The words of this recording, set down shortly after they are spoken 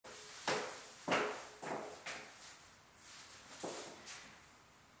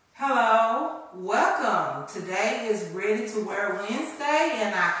Today is Ready to Wear Wednesday,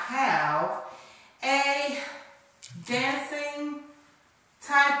 and I have a dancing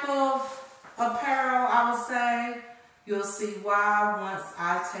type of apparel, I would say. You'll see why once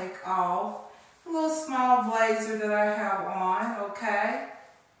I take off a little small blazer that I have on, okay?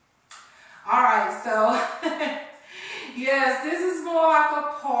 Alright, so yes, this is more like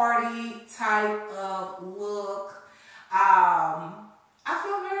a party type of look. I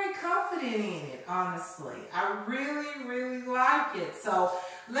feel very confident in it, honestly. I really like it. So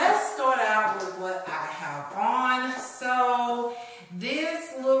let's start out with what I have on. So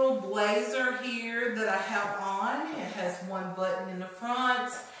this little blazer here that I have on, it has one button in the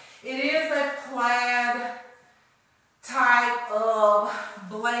front. It is a plaid type of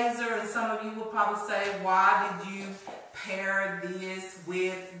blazer, and some of you will probably say, why did you pair this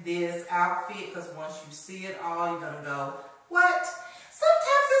with this outfit? Because once you see it all, you're gonna go, what?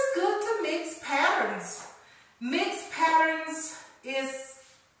 Sometimes it's good to mix patterns. Mixed patterns is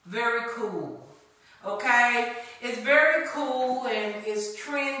very cool, okay? It's very cool and it's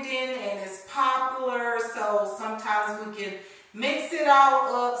trending and it's popular, so sometimes we can mix it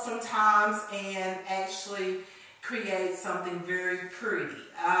all up sometimes and actually create something very pretty.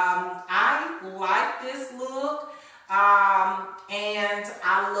 I like this look. And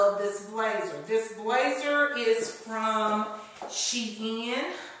I love this blazer. This blazer is from SHEIN.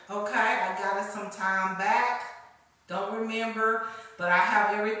 Okay, I got it some time back. Don't remember, but I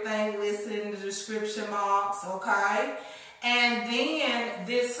have everything listed in the description box. Okay, and then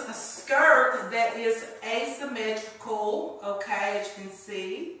this skirt that is asymmetrical. Okay, as you can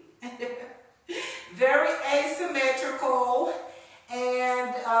see, very asymmetrical.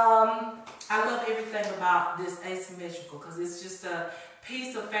 And I love everything about this asymmetrical because it's just a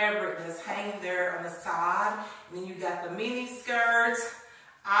piece of fabric that's hanging there on the side. And then you got the mini skirts.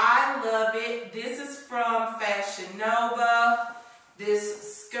 I love it. This is from FASHIONNOVA,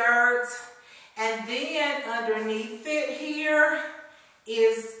 this skirt. And then underneath it here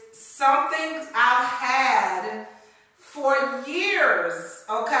is something I've had for years,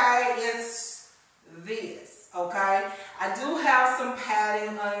 okay? It's this. Okay, I do have some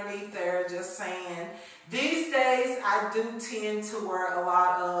padding underneath there, just saying. These days, I do tend to wear a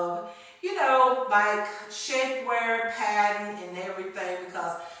lot of, you know, like shapewear, padding, and everything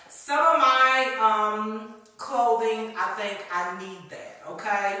because some of my clothing, I think I need that,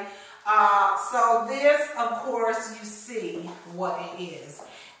 okay? So this, of course, you see what it is.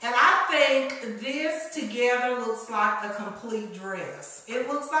 And I think this together looks like a complete dress. It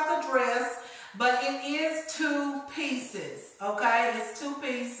looks like a dress, but it is two pieces, okay? It's two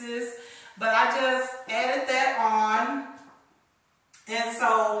pieces, but I just added that on, and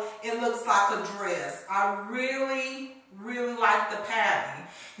so it looks like a dress. I really like the pattern.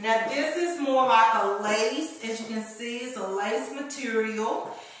 Now this is more like a lace. As you can see, it's a lace material.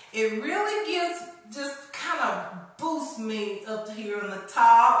 It really gives, just kind of boosts me up here on the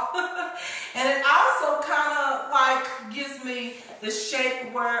top. And it also kind of like gives me the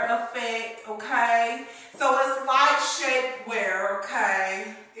shapewear effect, okay? So it's like shapewear,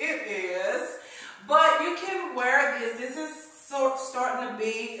 okay? It is. But you can wear this. This is starting to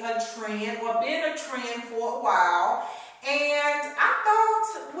be a trend, or been a trend for a while. And I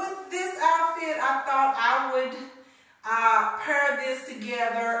thought with this outfit, I thought I would pair this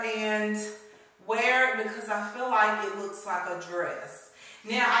together and wear it because I feel like it looks like a dress.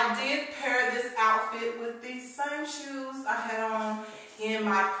 Now I did pair this outfit with these same shoes I had on in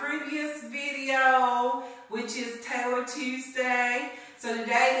my previous video, which is Taylor Tuesday. So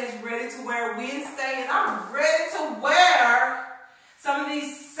today is Ready to Wear Wednesday, and I'm ready to wear some of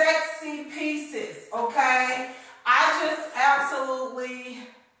these sexy pieces, okay? I just absolutely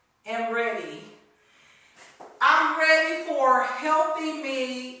am ready. I'm ready for healthy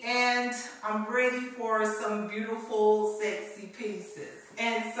me, and I'm ready for some beautiful, sexy pieces.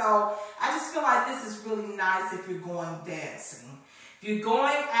 And so I just feel like this is really nice if you're going dancing. If you're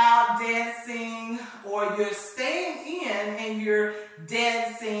going out dancing or you're staying in and you're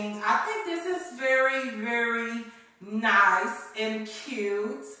dancing, I think this is very nice and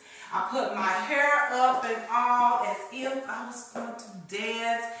cute. I put my hair up and all as if I was going to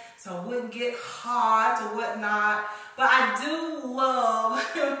dance, so I wouldn't get hot or whatnot. But I do love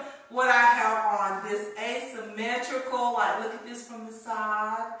what I have on, this asymmetrical, like look at this from the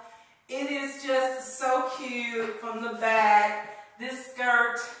side. It is just so cute from the back. This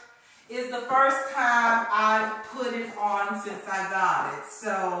skirt is the first time I've put it on since I got it.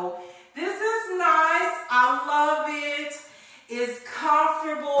 So this is nice, I love it. It's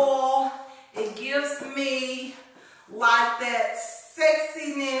comfortable. It gives me like that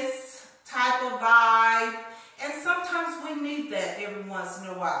sexiness type of vibe.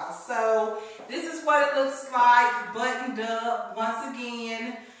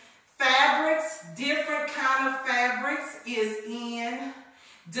 again. Fabrics, different kind of fabrics is in.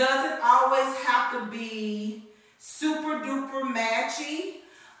 Doesn't always have to be super duper matchy.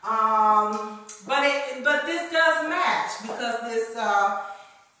 But this does match because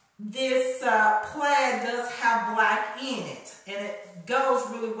this plaid does have black in it, and it goes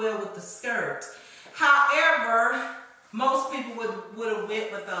really well with the skirt. However, most people would have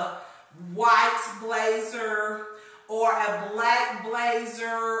went with a white blazer or a black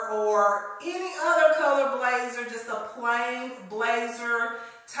blazer or any other color blazer, just a plain blazer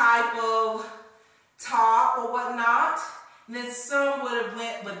type of top or whatnot. And then some would have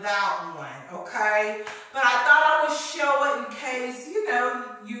went without one, okay? But I thought I would show it in case, you know,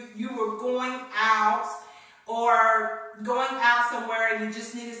 you were going out or going out somewhere and you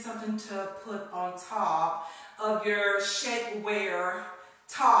just needed something to put on top of your shapewear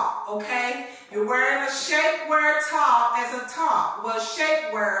top, okay? You're wearing a shapewear top as a top. Well,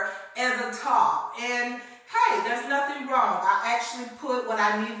 shapewear as a top. And hey, there's nothing wrong. I actually put what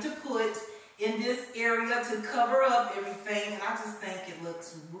I need to put in this area to cover up everything, and I just think it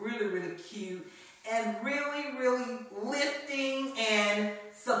looks really, really cute and really, really lifting and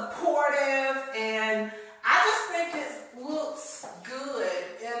supportive, and I just think it looks good,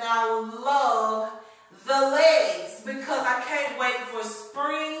 and I love the legs because I can't wait for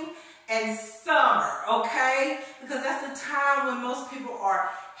spring and summer, okay? Because that's the time when most people are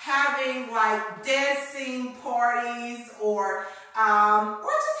having like dancing parties or just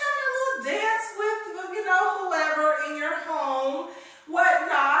having a little dance with, you know, whoever in your home,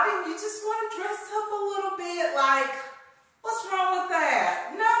 whatnot, and you just want to dress up a little bit. Like, what's wrong with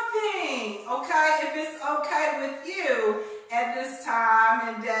that? Nothing, okay? If it's okay with you at this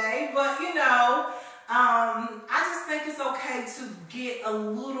time and day, but you know, I just think it's okay to get a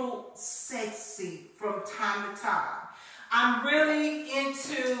little sexy from time to time. I'm really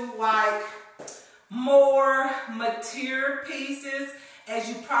into like more material pieces. As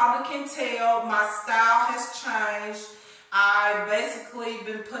you probably can tell, my style has changed. I've basically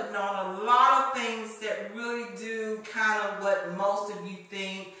been putting on a lot of things that really do kind of what most of you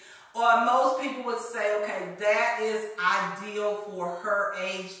think, or most people would say, okay, that is ideal for her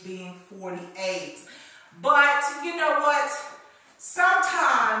age, being 48. But you know what?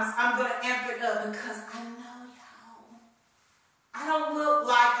 Sometimes I'm going to amp it up because I know y'all, I don't look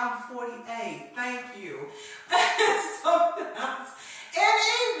like I'm 48. Thank you. Sometimes,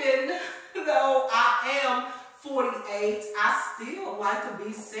 and even though I am 48, I still like to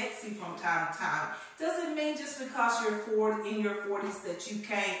be sexy from time to time. Doesn't mean just because you're in your 40s that you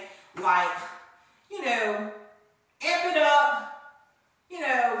can't, like, you know, amp it up, you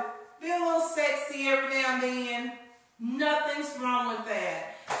know, be a little sexy every now and then. Nothing's wrong with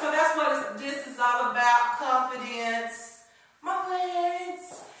that. So that's what this is all about. Confidence. My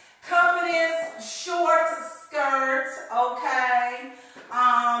legs. Confidence. Short skirts. Okay.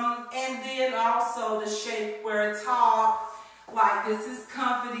 And then also the shapewear top. Like, this is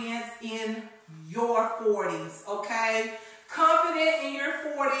confidence in your 40s. Okay. Confident in your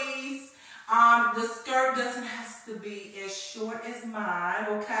 40s. The skirt doesn't have to be as short as mine,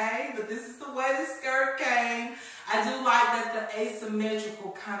 okay? But this is the way the skirt came. I do like that the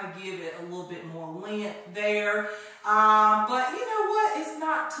asymmetrical kind of give it a little bit more length there. But you know what? It's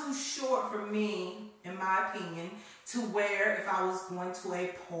not too short for me, in my opinion, to wear if I was going to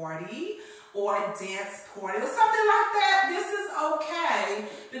a party or a dance party or something like that. This is okay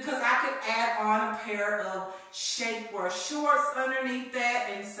because I could add on a pair of shapewear shorts underneath that,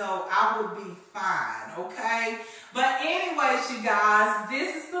 and so I would be fine, okay? But anyways, you guys,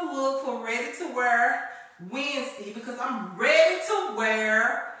 this is the look for Ready to Wear Wednesday because I'm ready to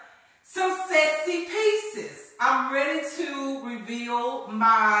wear some sexy pieces. I'm ready to reveal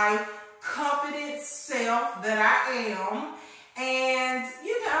my confident self that I am, and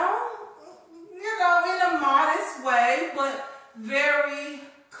you know, in a modest way, but very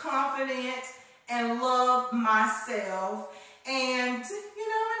confident and love myself. And, you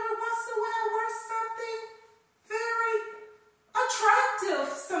know, every once in a while I wear something very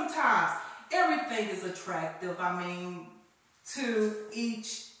attractive sometimes. Everything is attractive, I mean, to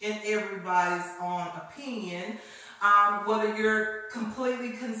each and everybody's own opinion. Whether you're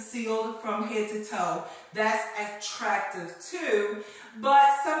completely concealed from head to toe, that's attractive too. But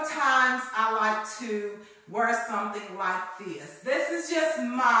sometimes I like to wear something like this. This is just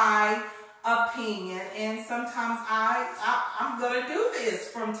my opinion, and sometimes I'm gonna do this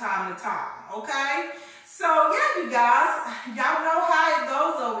from time to time, okay? So yeah, you guys, y'all know how it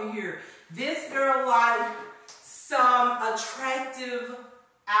goes over here. This girl liked some attractive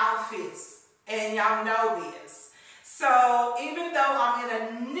outfits, and y'all know this. So even though I'm in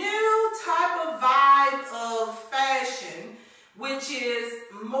a new type of vibe of fashion, which is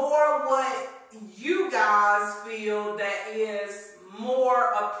more what you guys feel that is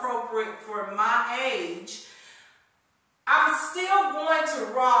more appropriate for my age, I'm still going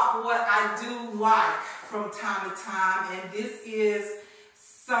to rock what I do like from time to time, and this is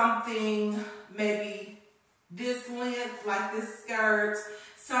something maybe this length, like this skirt,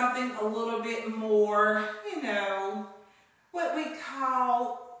 something a little bit more, you know, what we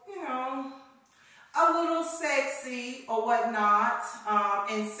call, you know, a little sexy or whatnot.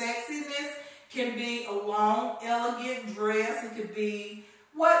 And sexiness can be a long, elegant dress. It could be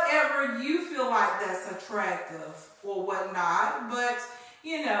whatever you feel like that's attractive or whatnot. But,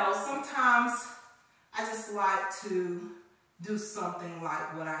 you know, sometimes I just like to do something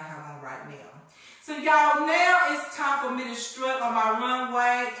like what I have on right now. So y'all, now it's time for me to strut on my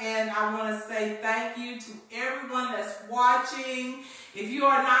runway, and I want to say thank you to everyone that's watching. If you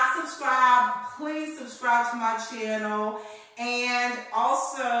are not subscribed, please subscribe to my channel. And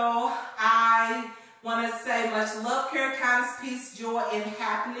also, I want to say much love, care, kindness, peace, joy, and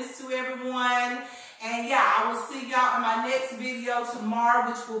happiness to everyone. And yeah, I will see y'all in my next video tomorrow,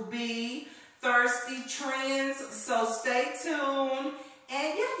 which will be Thirsty Trends. So stay tuned.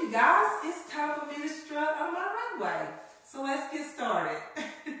 And yeah, you guys, it's time for me to strut on my runway. So let's get started.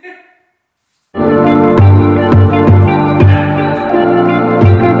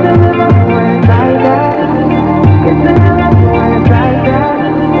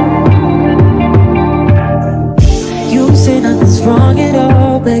 You say nothing's wrong at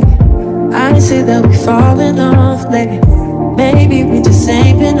all, baby. I say that we falling off, baby. Maybe we just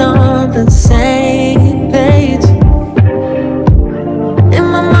ain't been on the same page. In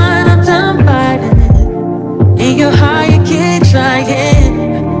my mind, I'm done fighting. In your heart, you keep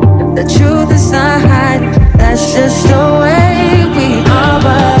trying. The truth is not hiding. That's just the way we are.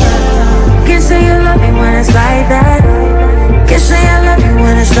 But can't say you love me when it's like that. Can't say I love you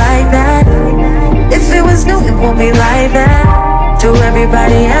when it's like that. If it was new, it won't be like that. To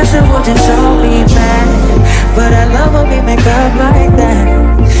everybody else, it would just show me bad. But I love when we make up like that.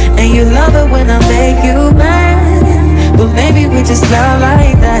 And you love it when I make you mad. But maybe we just love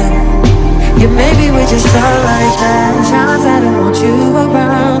like that. Yeah, maybe we just love like that. Times I don't want you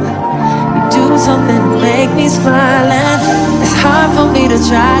around. You do something to make me smile, and it's hard for me to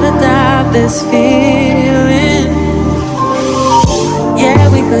try to doubt this feeling. Yeah,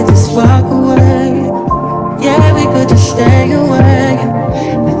 we could just walk away. Yeah, we could just stay away.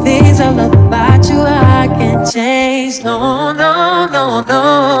 The things I love about you, I can't change. No, no, no,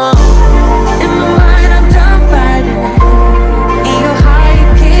 no. In my mind, I'm done fighting. In your heart, you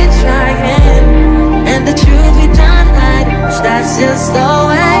keep trying. And the truth we done hiding. That's just the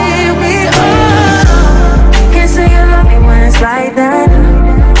way we are. Can't say you love me when it's like that.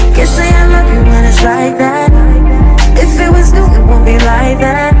 Can't say I love you when it's like that. If it was new, it won't be like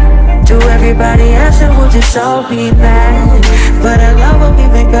that. To everybody else, it will just show me bad. But I love when we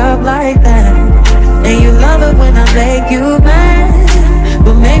make up like that. And you love it when I make you mad.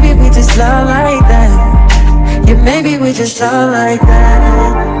 But maybe we just love like that. Yeah, maybe we just love like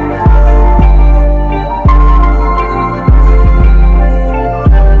that.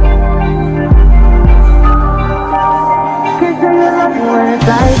 Can't say you love me when it's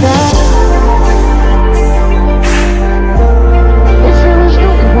like that.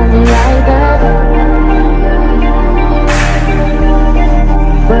 Like that.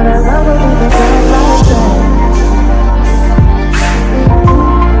 But I love it when it's like that.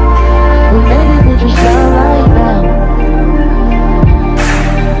 Well, maybe we just love like that.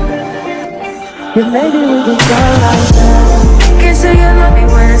 Yeah, maybe we just love like that. Can't say you love me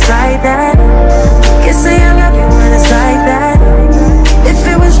when it's like that. Can't say I love you when it's